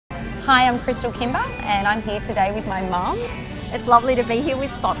Hi, I'm Crystal Kimber and I'm here today with my mum. It's lovely to be here with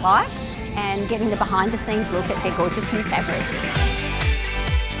Spotlight and getting the behind the scenes look at their gorgeous new fabrics.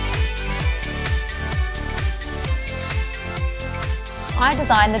 I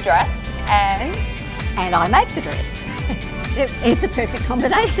designed the dress And I make the dress. It's a perfect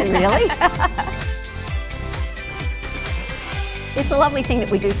combination, really. It's a lovely thing that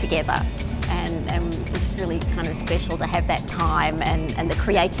we do together, and it's really kind of special to have that time and the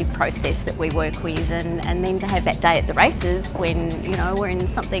creative process that we work with, and then to have that day at the races when, you know, we're in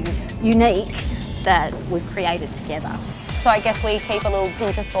something unique that we've created together. So I guess we keep a little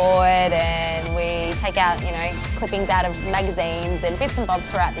Pinterest board and we take out, you know, clippings out of magazines and bits and bobs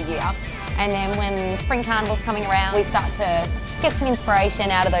throughout the year. And then when Spring Carnival's coming around, we start to get some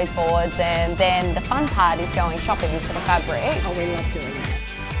inspiration out of those boards, and then the fun part is going shopping for the fabric. Oh, we love doing that.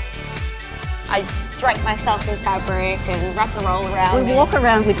 I drape myself in fabric and wrap the roll around. We walk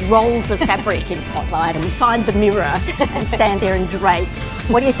around with rolls of fabric in Spotlight, and we find the mirror and stand there and drape.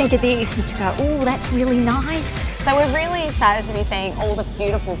 What do you think of this? And you go, oh, that's really nice. So we're really excited to be seeing all the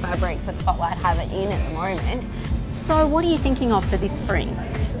beautiful fabrics that Spotlight have in at the moment. So what are you thinking of for this spring?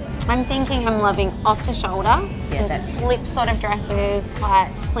 I'm thinking I'm loving off the shoulder, some slip sort of dresses,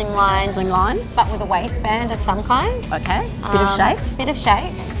 quite slimline. Slimline? But with a waistband of some kind. Okay, bit of shape. Bit of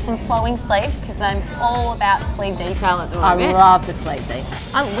shape, some flowing sleeves, because I'm all about sleeve detail at the moment. I love the sleeve detail.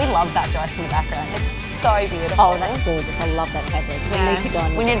 We love that dress in the background. It's so beautiful. Oh, that's gorgeous. I love that fabric. Yeah. We need to go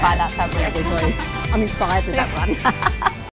and We need to buy that fabric. Yeah, we do. I'm inspired with that one.